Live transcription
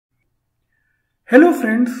Hello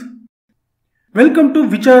friends, welcome to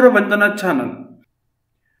Vichara Vandana channel.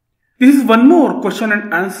 This is one more question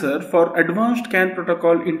and answer for Advanced CAN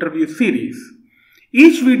Protocol interview series.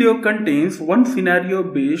 Each video contains one scenario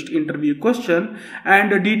based interview question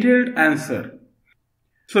and a detailed answer.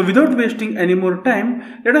 So without wasting any more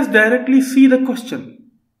time, let us directly see the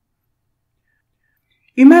question.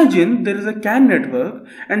 Imagine there is a CAN network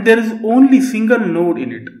and there is only single node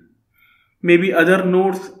in it. Maybe other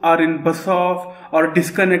nodes are in bus off or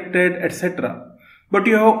disconnected, etc. But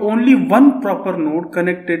you have only one proper node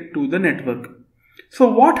connected to the network. So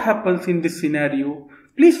what happens in this scenario?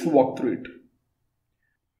 Please walk through it.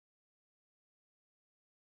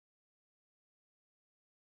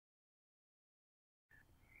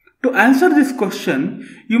 To answer this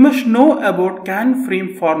question, you must know about CAN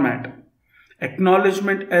frame format,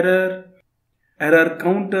 acknowledgement error, error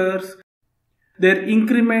counters, their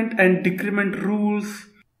increment and decrement rules,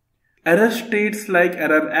 error states like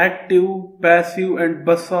error active, passive and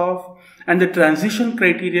bus off, and the transition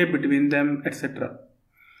criteria between them, etc.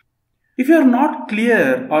 If you are not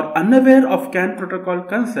clear or unaware of CAN protocol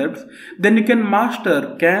concepts, then you can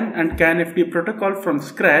master CAN and CAN-FT protocol from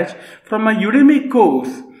scratch from a Udemy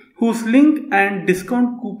course whose link and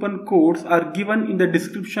discount coupon codes are given in the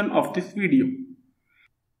description of this video.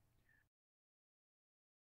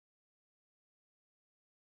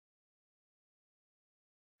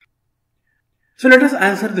 So let us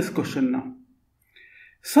answer this question now.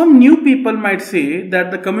 Some new people might say that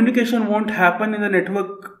the communication won't happen in the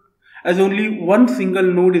network as only one single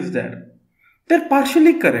node is there. They're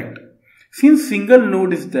partially correct. Since single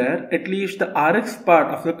node is there, at least the RX part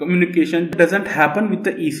of the communication doesn't happen with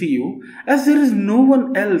the ECU as there is no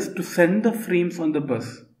one else to send the frames on the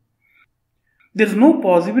bus. There is no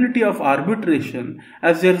possibility of arbitration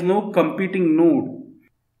as there is no competing node.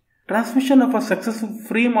 Transmission of a successive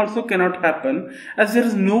frame also cannot happen as there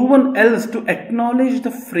is no one else to acknowledge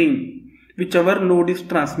the frame whichever node is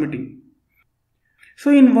transmitting.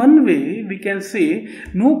 So in one way we can say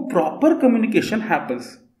no proper communication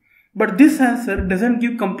happens. But this answer doesn't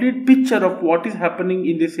give complete picture of what is happening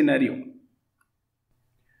in this scenario.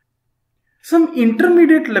 Some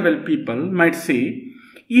intermediate level people might say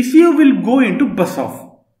ECU will go into bus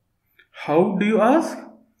off. How do you ask?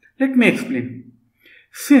 Let me explain.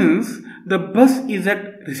 Since the bus is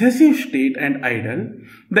at recessive state and idle,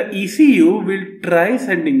 the ECU will try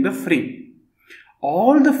sending the frame.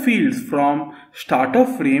 All the fields from starter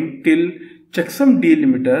frame till checksum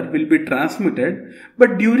delimiter will be transmitted,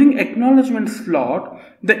 but during acknowledgement slot,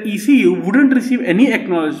 the ECU wouldn't receive any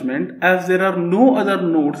acknowledgement as there are no other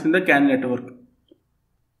nodes in the CAN network.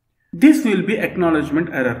 This will be acknowledgement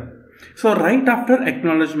error. So right after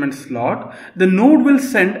acknowledgement slot, the node will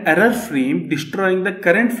send error frame destroying the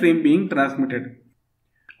current frame being transmitted.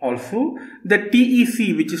 Also, the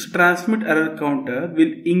TEC, which is transmit error counter,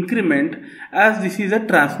 will increment as this is a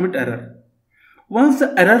transmit error. Once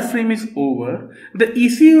the error frame is over, the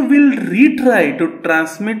ECU will retry to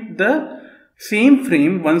transmit the same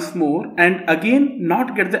frame once more and again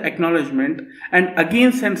not get the acknowledgement and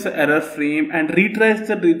again sends the error frame and retries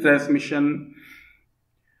the retransmission.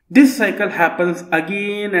 This cycle happens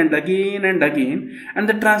again and again and again, and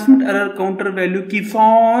the transmit error counter value keeps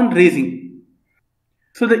on raising.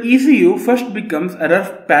 So the ECU first becomes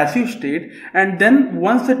error passive state, and then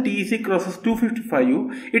once the TEC crosses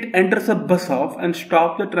 255U, it enters a bus off and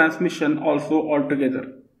stops the transmission also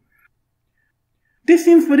altogether. This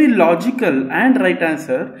seems very logical and right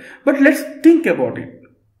answer, but let's think about it.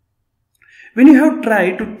 When you have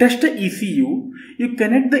tried to test a ECU, you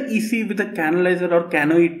connect the ECU with a canalizer or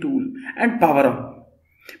canoe tool and power on.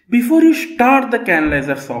 Before you start the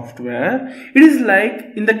canalizer software, it is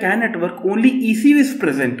like in the CAN network only ECU is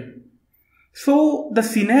present. So the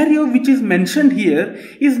scenario which is mentioned here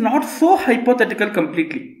is not so hypothetical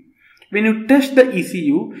completely. When you test the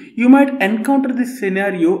ECU, you might encounter this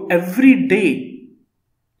scenario every day.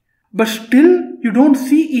 But still, you don't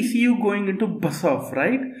see ECU going into bus off,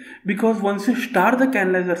 right? Because once you start the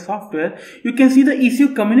canalizer software, you can see the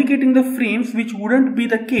ECU communicating the frames, which wouldn't be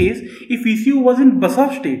the case if ECU was in bus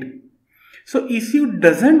off state. So ECU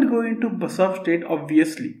doesn't go into bus off state,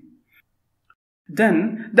 obviously.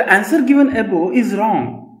 Then the answer given above is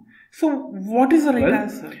wrong. So what is the right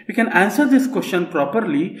answer? You can answer this question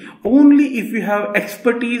properly only if you have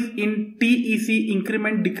expertise in TEC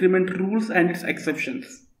increment decrement rules and its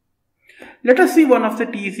exceptions. Let us see one of the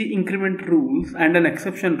TEC increment rules and an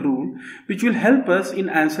exception rule which will help us in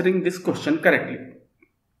answering this question correctly.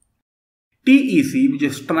 TEC, which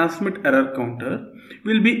is transmit error counter,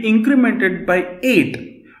 will be incremented by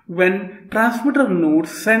 8 when transmitter node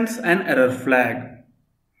sends an error flag.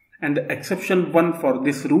 And the exception 1 for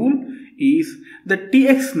this rule is the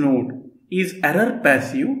TX node is error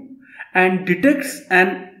passive and detects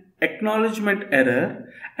an acknowledgement error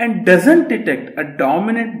and doesn't detect a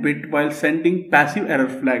dominant bit while sending passive error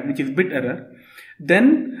flag, which is bit error,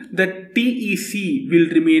 then the TEC will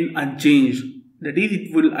remain unchanged. That is,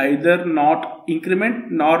 it will either not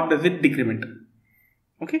increment nor does it decrement.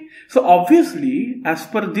 Okay, so obviously, as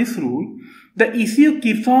per this rule, the ECU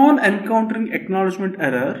keeps on encountering acknowledgement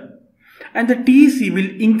error and the TEC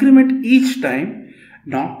will increment each time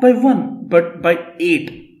not by 1 but by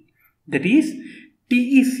 8. That is,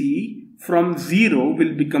 TEC from 0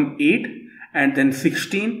 will become 8 and then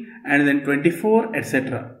 16 and then 24,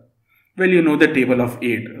 etc. Well, you know the table of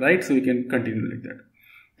 8, right? So we can continue like that.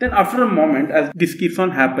 Then after a moment, as this keeps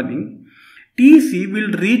on happening, TEC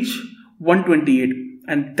will reach 128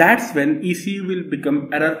 and that's when ECU will become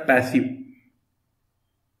error passive.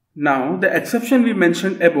 Now, the exception we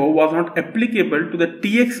mentioned above was not applicable to the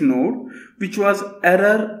TX node, which was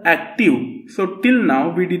error active. So till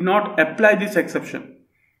now, we did not apply this exception.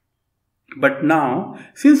 But now,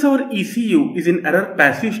 since our ECU is in error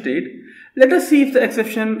passive state, let us see if the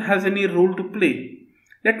exception has any role to play.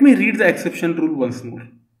 Let me read the exception rule once more.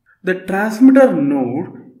 The transmitter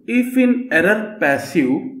node, if in error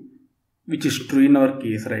passive, which is true in our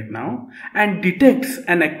case right now, and detects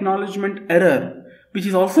an acknowledgement error, which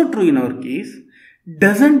is also true in our case,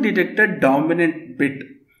 doesn't detect a dominant bit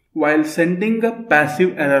while sending a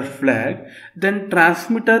passive error flag, then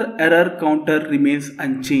transmitter error counter remains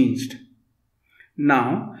unchanged.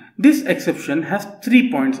 Now, this exception has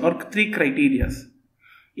 3 points or 3 criteria.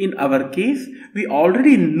 In our case, we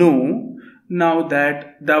already know now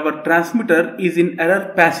that our transmitter is in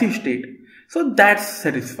error passive state. So that's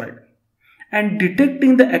satisfied. And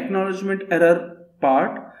detecting the acknowledgement error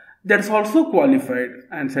part, that's also qualified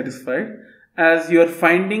and satisfied, as you are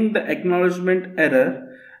finding the acknowledgement error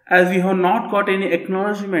as you have not got any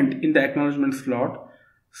acknowledgement in the acknowledgement slot.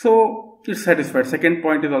 So it's satisfied. Second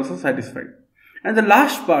point is also satisfied. And the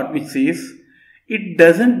last part, which says it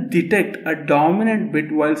doesn't detect a dominant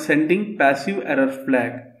bit while sending passive error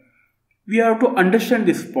flag. We have to understand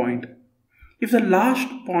this point. If the last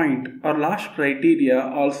point or last criteria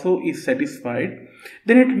also is satisfied,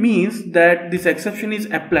 then it means that this exception is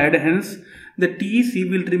applied, hence the TEC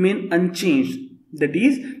will remain unchanged. That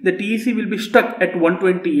is, the TEC will be stuck at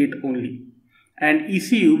 128 only and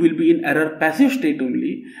ECU will be in error passive state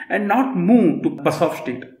only and not move to bus off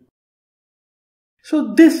state.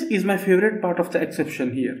 So this is my favorite part of the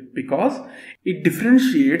exception here because it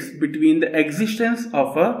differentiates between the existence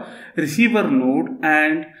of a receiver node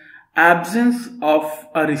and absence of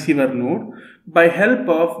a receiver node by help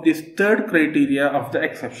of this third criteria of the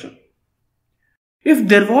exception. If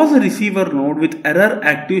there was a receiver node with error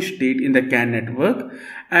active state in the CAN network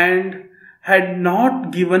and had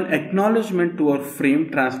not given acknowledgement to our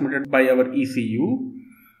frame transmitted by our ECU,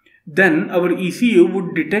 then our ECU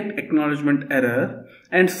would detect acknowledgement error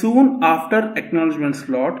and soon after acknowledgement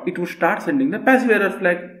slot, it would start sending the passive error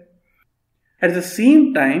flag. At the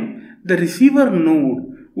same time, the receiver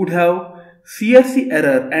node would have CRC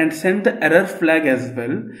error and send the error flag as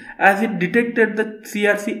well, as it detected the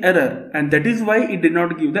CRC error, and that is why it did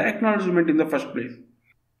not give the acknowledgement in the first place.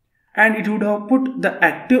 And it would have put the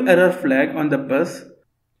active error flag on the bus.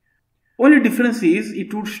 Only difference is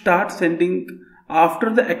it would start sending after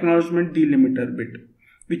the acknowledgement delimiter bit,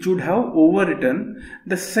 which would have overwritten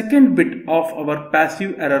the second bit of our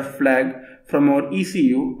passive error flag from our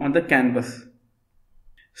ECU on the CAN bus.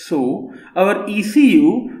 So, our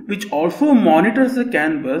ECU, which also monitors the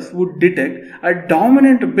CAN bus, would detect a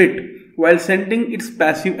dominant bit while sending its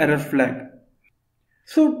passive error flag.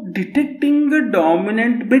 So, detecting a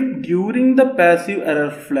dominant bit during the passive error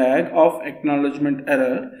flag of acknowledgement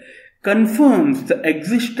error confirms the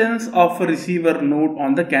existence of a receiver node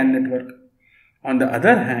on the CAN network. On the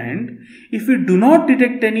other hand, if we do not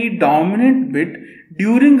detect any dominant bit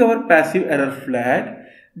during our passive error flag,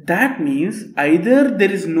 that means either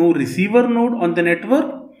there is no receiver node on the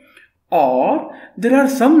network or there are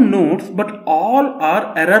some nodes but all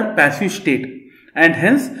are error passive state and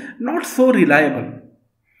hence not so reliable.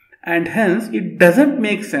 And hence it doesn't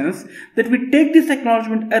make sense that we take this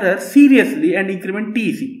acknowledgement error seriously and increment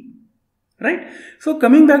TEC. Right? So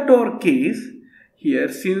coming back to our case here,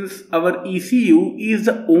 since our ECU is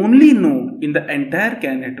the only node in the entire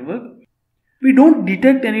CAN network, we don't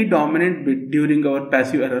detect any dominant bit during our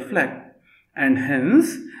passive error flag, and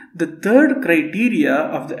hence the third criteria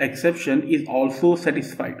of the exception is also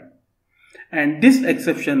satisfied. And this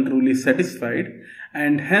exception rule is satisfied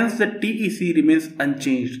and hence the TEC remains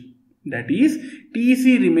unchanged. That is,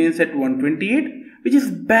 TEC remains at 128 which is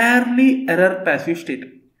barely error passive state.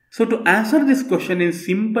 So to answer this question in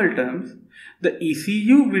simple terms, the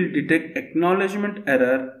ECU will detect acknowledgement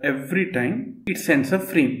error every time it sends a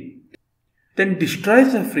frame, then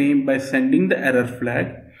destroys the frame by sending the error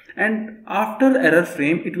flag, and after error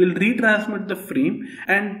frame it will retransmit the frame,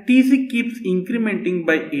 and TC keeps incrementing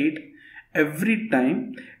by 8 every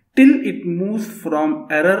time till it moves from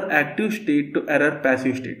error active state to error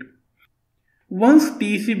passive state. Once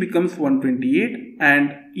TC becomes 128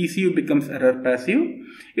 and ECU becomes error passive,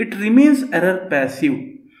 it remains error passive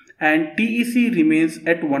and TEC remains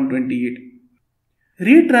at 128.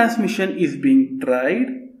 Retransmission is being tried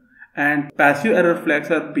and passive error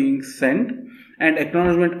flags are being sent and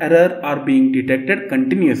acknowledgement error are being detected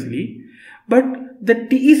continuously, but the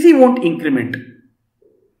TEC won't increment.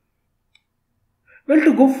 Well,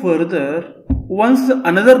 to go further, once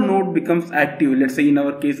another node becomes active, let's say in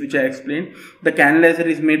our case which I explained, the canalizer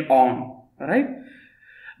is made on, right?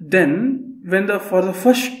 Then for the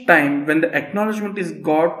first time when the acknowledgement is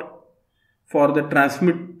got for the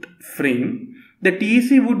transmit frame, the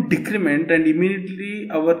TEC would decrement and immediately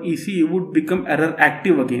our ECU would become error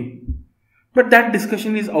active again. But that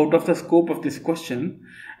discussion is out of the scope of this question,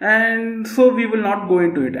 and so we will not go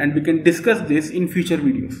into it, and we can discuss this in future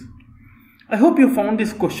videos. I hope you found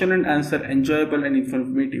this question and answer enjoyable and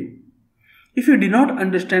informative. If you did not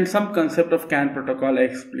understand some concept of CAN protocol I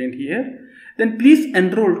explained here, then please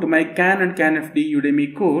enroll to my CAN and CANFD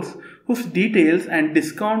Udemy course, whose details and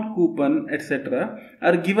discount coupon etc.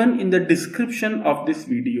 are given in the description of this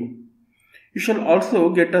video. You shall also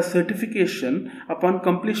get a certification upon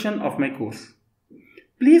completion of my course.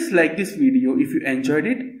 Please like this video if you enjoyed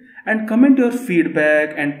it and comment your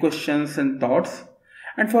feedback and questions and thoughts.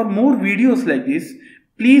 And for more videos like this,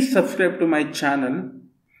 please subscribe to my channel.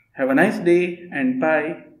 Have a nice day and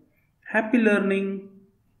bye. Happy learning.